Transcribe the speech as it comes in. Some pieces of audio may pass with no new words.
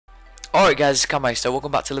Alright guys, it's Cammeister.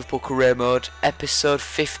 Welcome back to Liverpool Career Mode, episode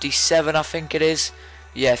 57 I think it is.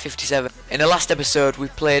 Yeah, 57. In the last episode we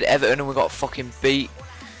played Everton and we got fucking beat.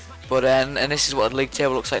 But and this is what the league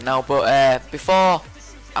table looks like now. But before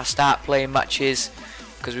I start playing matches,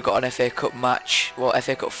 because we've got an FA Cup match, well,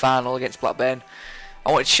 FA Cup final against Blackburn,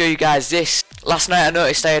 I wanted to show you guys this. Last night I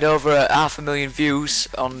noticed I had over 500,000 views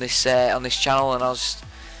on this channel, and I was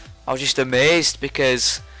just amazed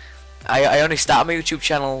because I only started my YouTube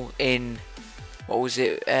channel in, what was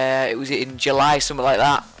it? It was in July, something like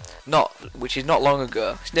that. Which is not long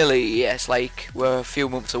ago. It's nearly, yeah, it's like we're a few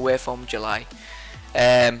months away from July,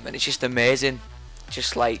 and it's just amazing.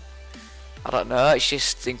 Just like, I don't know, it's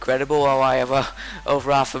just incredible how I have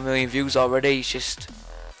over 500,000 views already. It's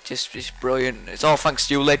just brilliant. It's all thanks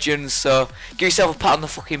to you legends. So give yourself a pat on the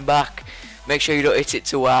fucking back. Make sure you don't hit it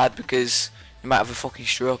too hard because you might have a fucking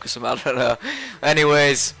stroke or something. I don't know.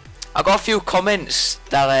 Anyways, I got a few comments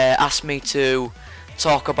that asked me to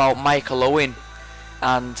talk about Michael Owen,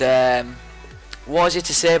 and what is it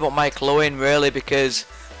to say about Michael Owen really, because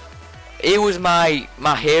he was my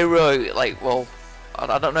hero. Like, well,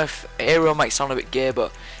 I don't know if hero might sound a bit gay,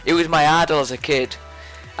 but he was my idol as a kid,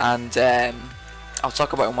 and I'll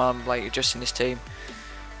talk about him while I'm like adjusting this team.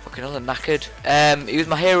 Fucking hell, I'm knackered. He was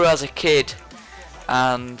my hero as a kid,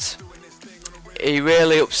 and he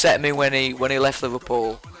really upset me when he left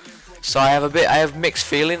Liverpool. So I have mixed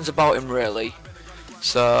feelings about him really.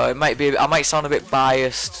 So it might be, I might sound a bit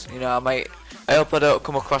biased, you know. I hope I don't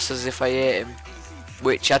come across as if I hate him,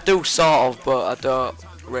 which I do sort of, but I don't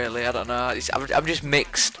really. I don't know. I'm just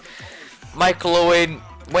mixed. Michael Owen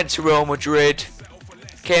went to Real Madrid,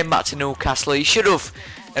 came back to Newcastle. He should have,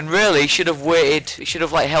 and really he should have waited. He should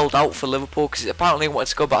have like held out for Liverpool, because apparently he wanted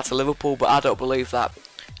to go back to Liverpool, but I don't believe that.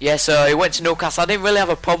 Yeah, so he went to Newcastle. I didn't really have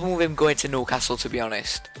a problem with him going to Newcastle, to be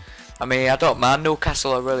honest. I mean, I don't mind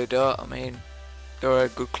Newcastle, I really don't. I mean, they're a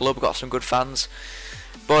good club, got some good fans.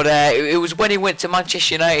 But it was when he went to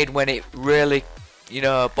Manchester United when it really, you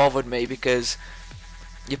know, bothered me, because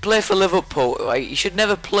you play for Liverpool, like, you should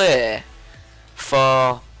never play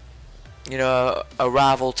for, you know, a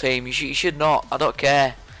rival team. You should not. I don't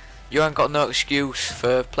care. You ain't got no excuse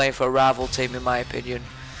for playing for a rival team, in my opinion.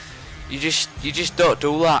 You just don't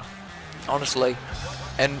do that, honestly.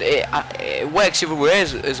 And it works either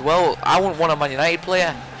ways as well. I wouldn't want a Man United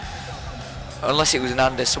player unless it was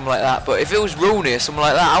Hernandez, something like that. But if it was Rooney or something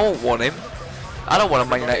like that, I won't want him. I don't want a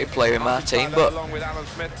Man United player in my team. But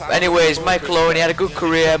anyways, Michael Owen, he had a good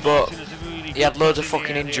career, but he had loads of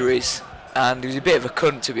fucking injuries, and he was a bit of a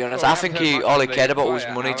cunt, to be honest. I think all he cared about was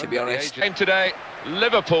money, to be honest. Game today,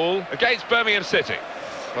 Liverpool against Birmingham City.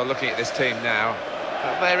 Well, looking at this team now,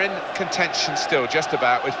 they're in contention still, just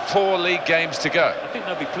about, with 4 league games to go. I think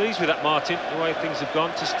they'll be pleased with that, Martin, the way things have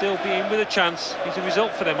gone, to still be in with a chance. It's a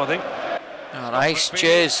result for them, I think. Oh, nice,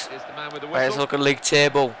 cheers. Right, let's look at league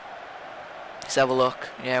table. Let's have a look.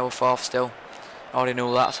 Yeah, we're 4th still. I already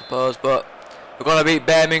knew that, I suppose, but we're going to beat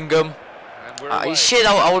Birmingham. Shit,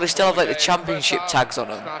 I would still have like the championship tags on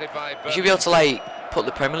them. You should be able to like put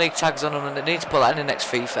the Premier League tags on them, and they need to put that in the next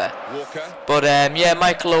FIFA. But yeah,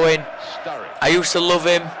 Michael Owen, I used to love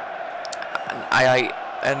him,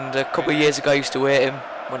 and a couple of years ago I used to hate him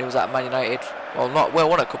when he was at Man United. Well,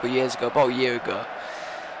 not a couple of years ago, about a year ago.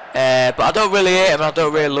 But I don't really hate him, and I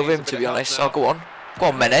don't really love him, to be honest. So go on,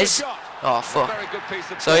 Menez. Oh fuck.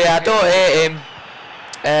 So yeah, I don't hate him.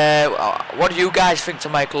 What do you guys think to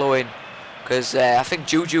Michael Owen? Because I think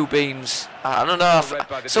Juju Beans, I don't know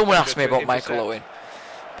if someone asked me about Michael Owen,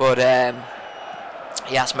 but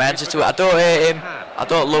he asked my answer to it. I don't hate him, I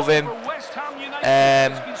don't love him,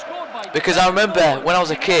 because I remember when I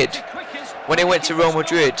was a kid, when he went to Real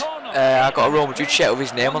Madrid, I got a Real Madrid shirt with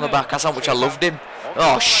his name on the back. That's how much I loved him.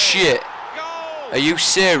 Oh shit, are you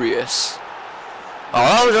serious? Oh,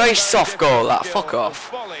 that was a very soft goal, that. Fuck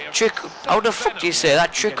off. Trick, how the fuck do you say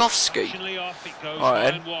that? Trickovsky.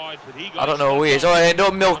 Alright then. I don't know who he is. Alright then,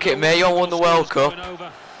 don't milk it, mate. You won the World Cup.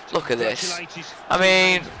 Look at this. I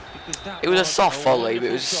mean, it was a soft volley, but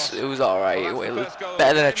it was alright. It was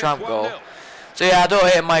better than a tramp goal. So yeah, I don't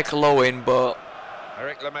hate Michael Owen, but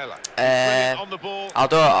I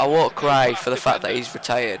won't cry for the fact that he's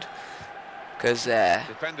retired, because you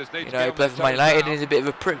know, he played for Man United and he's a bit of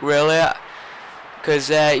a prick, really. Because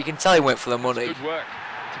you can tell he went for the money.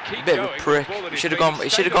 A bit of a prick. He should have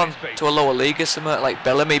gone to a lower league or something, like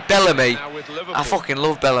Bellamy. I fucking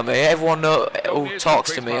love Bellamy. Everyone who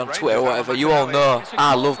talks to me on Twitter or whatever, you all know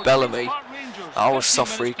I love Bellamy. I was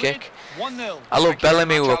soft free kick. I love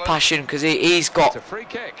Bellamy with a passion, because he's got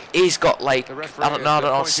like, I don't know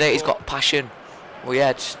how to say it, he's got passion. Well,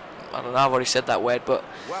 yeah, I don't know. I've already said that word, but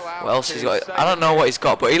what else he's got? I don't know what he's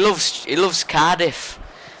got, but he loves Cardiff,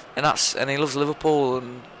 and he loves Liverpool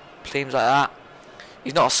and teams like that.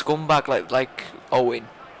 He's not a scumbag like Owen.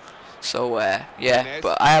 So yeah,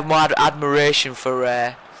 but I have more admiration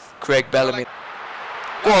for Craig Bellamy.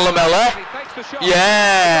 Go on, Lamella.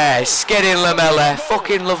 Yes, get in, Lamella.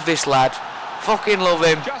 Fucking love this lad. Fucking love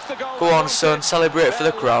him. Go on, son. Celebrate for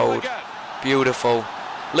the crowd. Beautiful.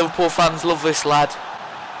 Liverpool fans love this lad.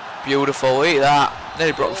 Beautiful. Eat that.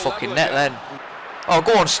 Nearly broke the fucking net then. Oh,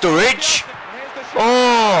 go on, Sturridge.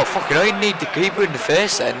 Oh, fucking hell. You need the keeper in the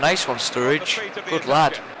face then. Nice one, Sturridge. Good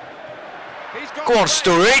lad. Go on,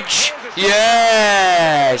 Sturridge.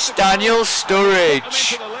 Yes, Daniel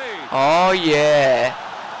Sturridge. Oh, yeah.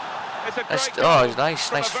 Oh,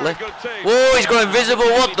 it's nice flip. Whoa, he's gone invisible.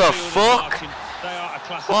 What the fuck?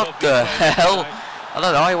 What the hell? I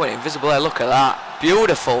don't know. He went invisible there. Look at that.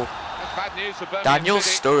 Beautiful. Daniel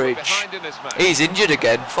Sturridge. He's injured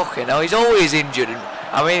again. Fucking hell. He's always injured.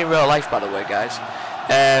 I mean, in real life, by the way, guys.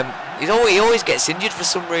 He always gets injured for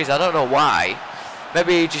some reason. I don't know why.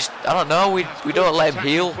 Maybe he just, I don't know. We don't let him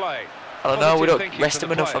heal. I don't know, we don't rest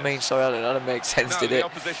him enough. I mean, sorry, I don't know, that makes sense, did it?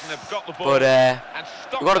 But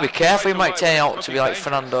we've got to be careful. He might turn out to be like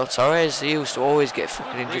Fernando Torres. He used to always get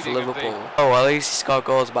fucking injured for Liverpool. Oh, well, at least he scored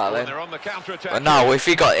goals back then. But now, if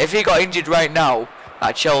he got injured right now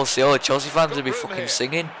at Chelsea, all the Chelsea fans would be fucking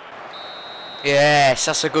singing. Yes,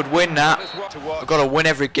 that's a good win, that. We've got to win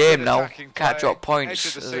every game now. Can't drop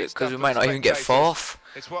points because we might not even get fourth.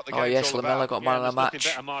 Oh yes, Lamella got man of the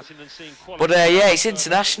match. But yeah, it's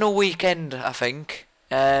international weekend, I think.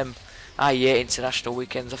 I hate international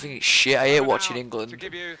weekends. I think it's shit. I hate watching England.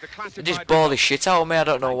 They just bore the shit out of me. I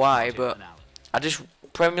don't know why, but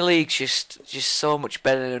Premier League's just so much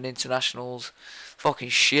better than internationals. Fucking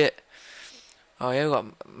shit. Oh yeah, we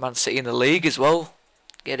got Man City in the league as well.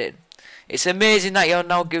 Get in. It's amazing that you're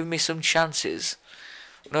now giving me some chances.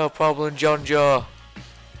 No problem, John Joe.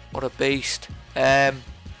 What a beast.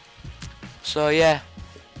 So yeah,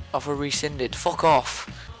 offer rescinded. Fuck off.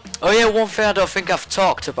 Oh yeah, one thing I don't think I've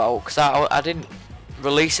talked about, because I didn't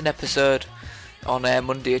release an episode on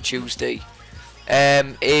Monday or Tuesday,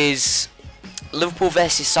 is Liverpool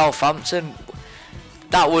versus Southampton.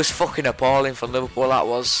 That was fucking appalling for Liverpool, that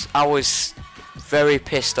was. I was very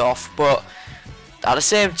pissed off, but at the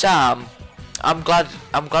same time, I'm glad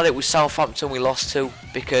it was Southampton we lost to,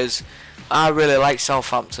 because I really like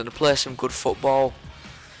Southampton. They play some good football,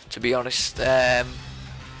 to be honest. I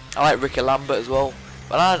like Ricky Lambert as well,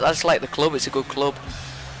 but I just like the club. It's a good club.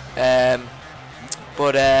 But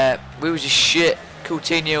we was just shit.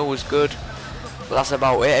 Coutinho was good, but that's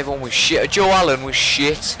about it. Everyone was shit. Joe Allen was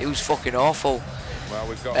shit. He was fucking awful. Well,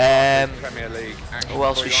 we've got Premier League. Who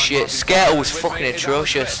else was shit? Skertel was fucking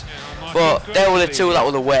atrocious. But they were the two that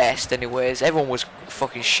were the worst anyways. Everyone was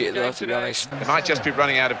fucking shit though, to be honest. They might just be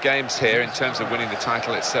running out of games here in terms of winning the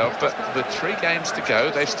title itself, but the 3 games to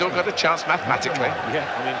go, they've still got a chance mathematically.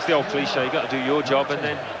 Yeah, I mean, it's the old cliche, you've got to do your job and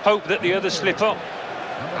then hope that the others slip up.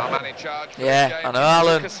 Our man in charge. Yeah, I know,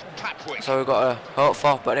 Alan. So we've got to hope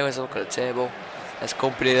for. But anyways, look at the table. There's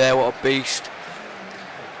company there, what a beast.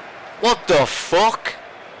 What the fuck?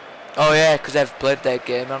 Oh yeah, because they've played their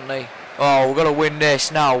game, haven't they? Oh, we've got to win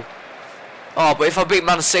this now. Oh, but if I beat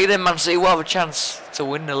Man City, then Man City will have a chance to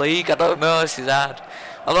win the league. I don't know, this is hard.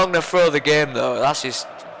 I'm not going to throw the game though. That's just,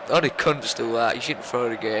 only cunts do that. You shouldn't throw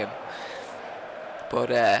the game.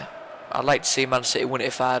 But I'd like to see Man City win it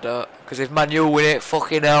if I don't. Because if Man U win it,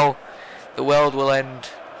 fucking hell, the world will end.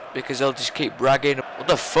 Because they'll just keep bragging. What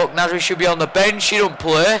the fuck, Nasri should be on the bench, he don't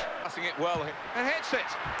play.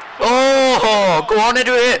 Oh, go on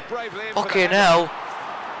into it. Fucking hell.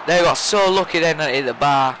 They got so lucky then that hit the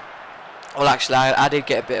bar. Well, actually, I did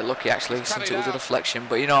get a bit lucky, actually, since it was a deflection.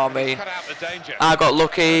 But you know what I mean. I got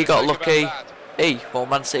lucky, he got lucky. Well,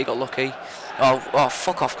 Man City got lucky. Oh,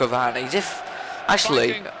 fuck off, Cavani.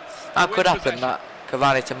 Actually, that could happen, that.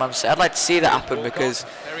 Cavani to Man City. I'd like to see that happen, because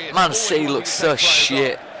Man City looks so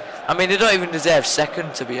shit. I mean, they don't even deserve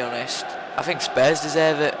second, to be honest. I think Spurs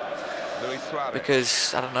deserve it.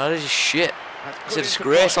 Because, I don't know, they're just shit. It's a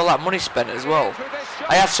disgrace, all that money spent as well.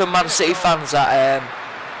 I have some Man City fans that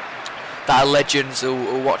are legends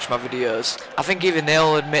who watch my videos. I think even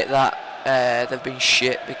they'll admit that they've been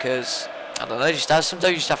shit, because, I don't know,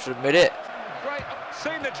 sometimes you just have to admit it.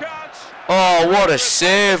 Oh, what a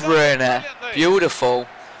save, Reina. Beautiful.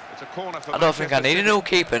 I don't think I need a new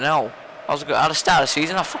keeper now. At the start of the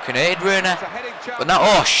season, I fucking hated Reina. But now,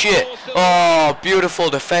 oh shit. Oh, beautiful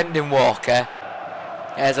defending, Walker.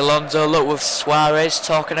 There's Alonso, look, with Suarez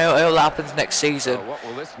talking out. I hope that happens next season. Well, what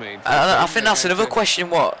will this mean? I think that's another question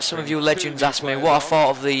what some of you legends asked me, what I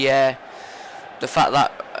thought of the fact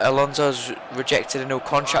that Alonso's rejected a new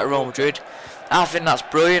contract at Real Madrid. I think that's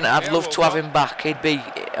brilliant. I'd love to have him back. He'd be,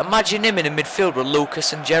 imagine him in a midfield with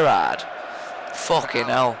Lucas and Gerrard. Fucking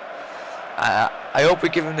hell. I hope we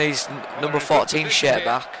give him these number 14 shirt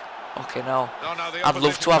back. Fucking hell. I'd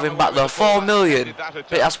love to have him back though. 4 million. But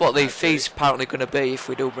that's what the fee's apparently going to be if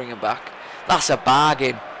we do bring him back. That's a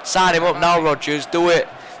bargain. Sign him up now, Rodgers. Do it.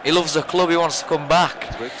 He loves the club. He wants to come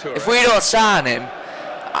back. If we don't sign him,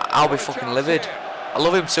 I'll be fucking livid. I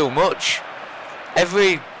love him too much.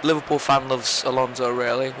 Every Liverpool fan loves Alonso,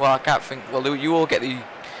 really. Well, I can't think. Well, you all get the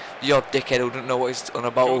odd dickhead who don't know what he's on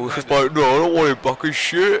about. Who's like, no, I don't want him back. He's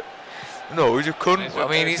shit. No, he's a cunt. I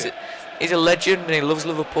mean, he's a legend and he loves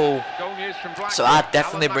Liverpool. So I'd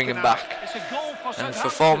definitely bring him back. And for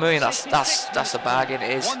 4 million, that's a bargain.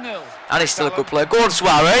 It is. And he's still a good player. Go on,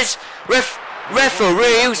 Suarez.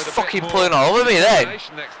 Referee, who's fucking pulling all over me then?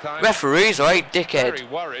 Referee's alright, dickhead.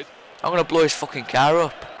 I'm gonna blow his fucking car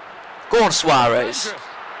up. Go on, Suarez.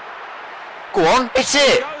 Go on, it's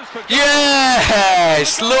it.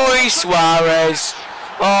 Yes, Luis Suarez.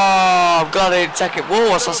 Oh, I'm glad I didn't take it. Whoa,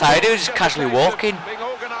 what's that I do? Just casually walking.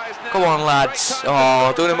 Come on, lads.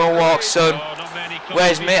 Oh, doing him a walk, son.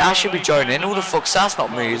 Where's me? I should be joining in. Who the fuck's that's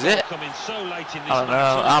not me, is it? I don't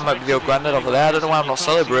know. I might be the old granddad over there. I don't know why I'm not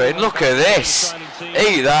celebrating. Look at this.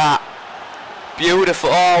 Eat that. Beautiful.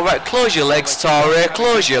 Oh, right. Close your legs, Torre.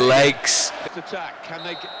 Close your legs.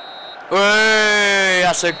 Hey,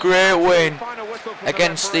 that's a great win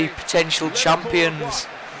against the potential champions,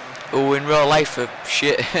 who in real life are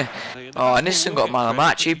shit. Oh, and this one got man of the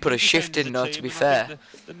match. He put a shift in though, to be fair.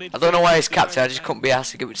 I don't know why he's captain. I just couldn't be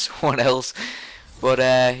asked to give it to someone else. But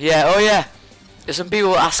yeah, oh yeah. There's some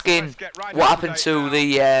people asking what happened to the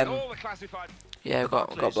yeah, we've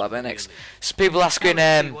got Black Bear next. Some people asking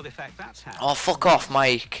oh fuck off,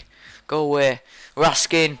 Mike. Go away. We're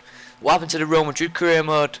asking what happened to the Real Madrid Career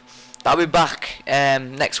Mode. That'll be back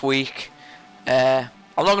next week. I'm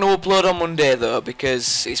not going to upload on Monday though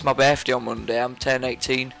because it's my birthday on Monday. I'm turning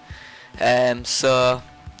 18. So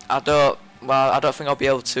I don't think I'll be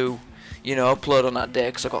able to, you know, upload on that day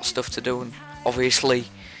because I've got stuff to do, and obviously.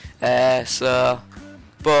 So,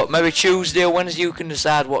 but maybe Tuesday or Wednesday you can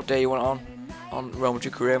decide what day you want on Real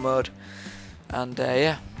Madrid Career Mode. And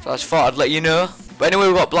yeah, so I just thought I'd let you know. But anyway,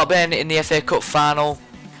 we've got Blackburn in the FA Cup final.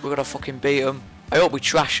 We're gonna fucking beat them. I hope we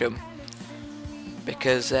trash them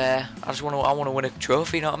because I want to win a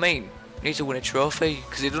trophy. You know what I mean? We need to win a trophy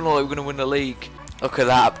because it doesn't look like we're gonna win the league. Look at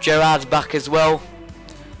that. Gerrard's back as well.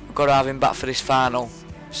 We've got to have him back for this final.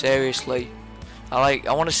 Seriously. I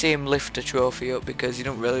want to see him lift a trophy up because he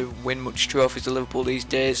don't really win much trophies at Liverpool these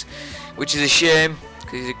days, which is a shame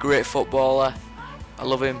because he's a great footballer. I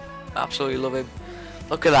love him. Absolutely love him.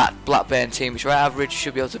 Look at that Blackburn team. It's right average.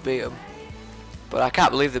 Should be able to beat them. But I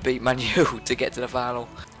can't believe they beat Man U to get to the final.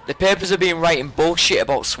 The papers have been writing bullshit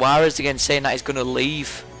about Suarez again, saying that he's going to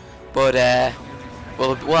leave. But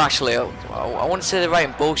well, actually, I wouldn't say they're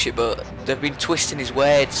writing bullshit, but they've been twisting his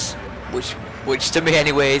words, which to me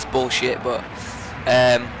anyway is bullshit. But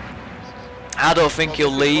I don't think he'll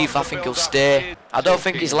leave. I think he'll stay. I don't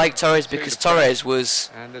think he's like Torres because Torres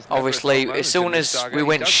was obviously as soon as we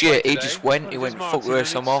went shit, he just went. He went fuck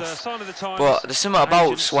race him off. But there's something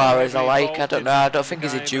about Suarez I like. I don't know. I don't think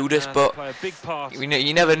he's a Judas, but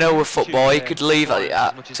you never know with football. He could leave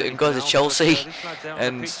and go to Chelsea.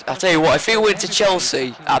 And I tell you what, if he went to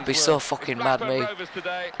Chelsea, I'd be so fucking mad, mate.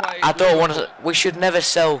 I don't want to. We should never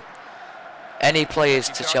sell any players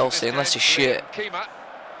to Chelsea unless it's shit.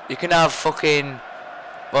 You can have fucking.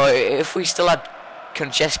 Well, if we still had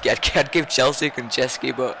Konchesky, I'd give Chelsea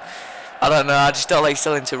Konchesky, but I don't know. I just don't like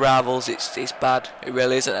selling to rivals. It's bad. It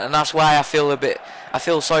really is, and that's why I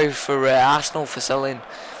feel sorry for Arsenal for selling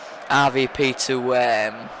RVP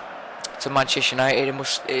to Manchester United.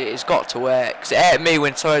 It's got to work. Cause it hurt me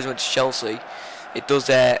when Torres went to Chelsea. It does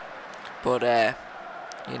hurt, but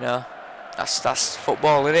you know, that's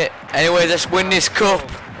football, isn't it? Anyway, let's win this cup.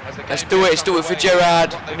 Let's do it. Let's do it for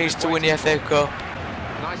Gerrard. He needs to win the FA Cup.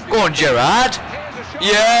 Go on, Gerrard.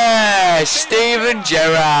 Yeah, Steven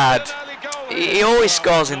Gerrard. He always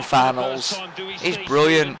scores in finals. He's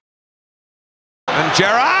brilliant. And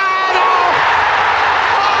Gerrard! Oh!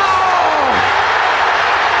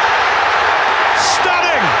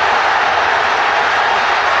 Stunning!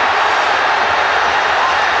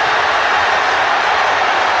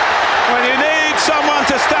 When you need someone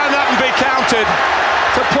to stand up and be counted,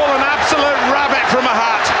 to pull an absolute rabbit from a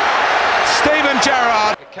hat, Steven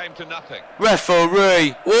Gerrard. it came to nothing.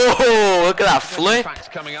 Referee! Whoa! Look at that flip. Facts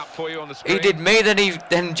coming up for you on the screen. He did me,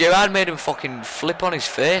 then Gerrard made him fucking flip on his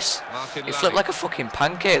face. Martin He flipped like a fucking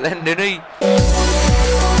pancake then, didn't he?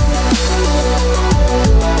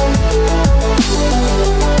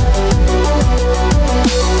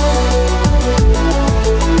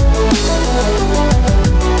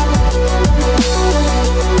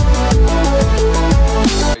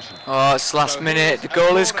 Oh, it's last minute. The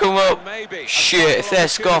goal has come up. Shit, if they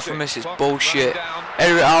score from this, it's bullshit.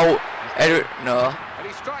 Header it out. Header it. No.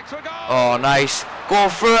 Oh, nice. Go on,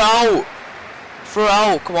 throw it out. Throw it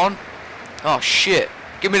out. Come on. Oh, shit.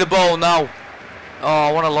 Give me the ball now. Oh,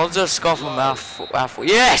 I want Alonso to score from half.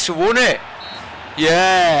 Yes, we won it.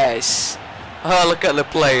 Yes. Oh, look at the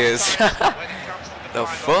players. The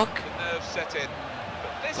fuck?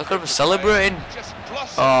 Look at them celebrating.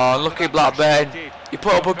 Oh, lucky Blackburn. You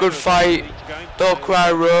put up a good fight. Don't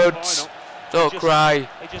cry, Rhodes. Don't cry.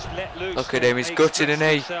 Look at him, he's gutted, isn't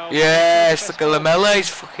he? Yes, look at Lamella, he's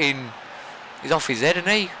off his head, isn't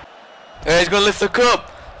he? Yeah, he's going to lift the cup.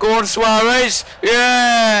 Go on, Suarez.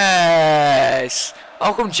 Yes.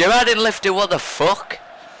 How come Gerrard didn't lift it? What the fuck?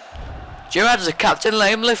 Gerrard's a captain,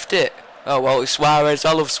 let him lift it. Oh, well, it's Suarez.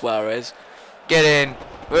 I love Suarez. Get in.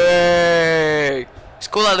 Hey. It's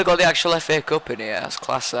cool that they got the actual FA Cup in here. That's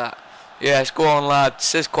class, that. Yes, go on, lads.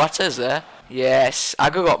 Says Quatters there. Yes,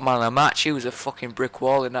 Aga got man of the match. He was a fucking brick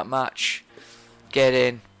wall in that match. Get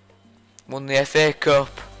in. Won the FA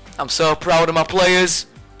Cup. I'm so proud of my players.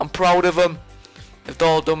 I'm proud of them. They've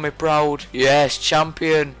all done me proud. Yes,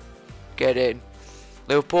 champion. Get in.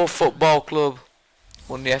 Liverpool Football Club.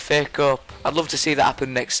 Won the FA Cup. I'd love to see that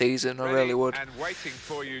happen next season. I really would.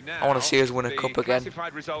 I want to see us win a cup again.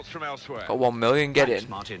 Got 1 million. Get in.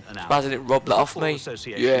 Spaz didn't rob that off me.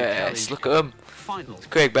 Yes, look at him. It's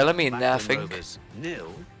Craig Bellamy in there, I think.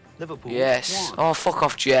 Yes. Oh, fuck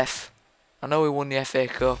off, Jeff. I know we won the FA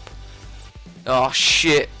Cup. Oh,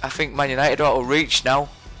 shit. I think Man United are out of reach now.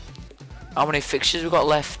 How many fixtures we got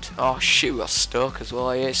left? Oh, shit, we got Stoke as well.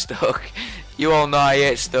 I hate Stoke. You all know I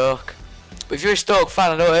hate Stoke. But if you're a Stoke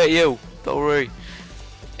fan, I don't hate you. Don't worry.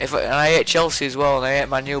 And I hate Chelsea as well, and I hate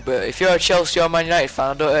Man U. But if you're a Chelsea or Man United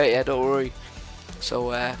fan, I don't hate you. Don't worry.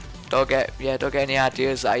 So don't get any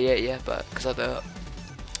ideas that I hate you, but because I don't.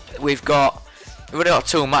 We've only got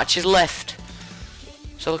 2 matches left.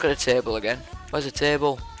 So look at the table again. Where's the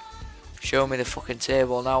table? Show me the fucking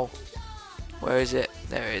table now. Where is it?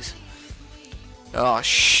 There it is. Oh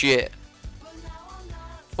shit.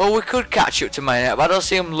 Well, we could catch up to Man United, but I don't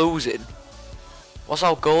see them losing. What's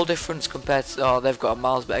our goal difference compared to... Oh, they've got a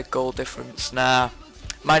miles better goal difference. Nah.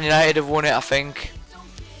 Man United have won it, I think.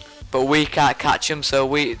 But we can't catch them,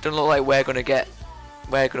 so it doesn't look like we're going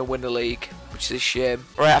to win the league, which is a shame.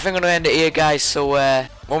 Right, I think I'm going to end it here, guys. So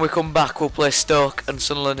when we come back, we'll play Stoke and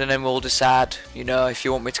Sunderland, and then we'll decide, you know, if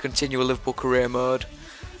you want me to continue with Liverpool Career Mode.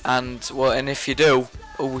 And if you do,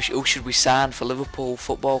 who should we sign for Liverpool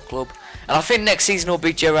Football Club? And I think next season will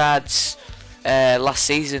be Gerrard's last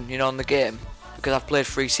season, you know, in the game. Because I've played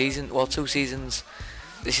 2 seasons.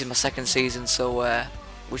 This is my 2nd season, so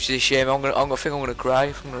which is a shame. I think I'm gonna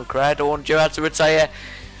cry. I don't want Gerrard to retire.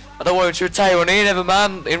 I don't want him to retire on here, never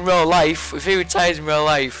man. In real life, if he retires in real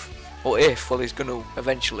life, well, he's gonna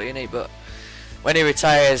eventually, isn't he? But when he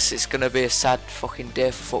retires, it's gonna be a sad fucking day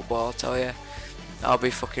for football. I tell you, I'll be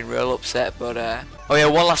fucking real upset. But oh yeah,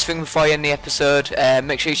 one last thing before I end the episode.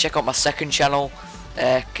 Make sure you check out my 2nd channel.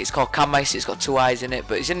 It's called Cam Mice. It's got 2 eyes in it,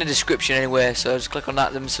 but it's in the description anyway, so just click on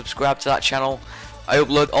that and subscribe to that channel. I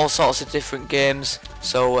upload all sorts of different games,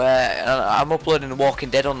 so I'm uploading The Walking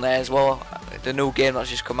Dead on there as well, the new game that's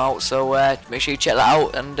just come out, so make sure you check that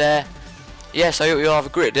out, and yes, I hope you all have a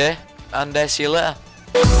great day, and see you later.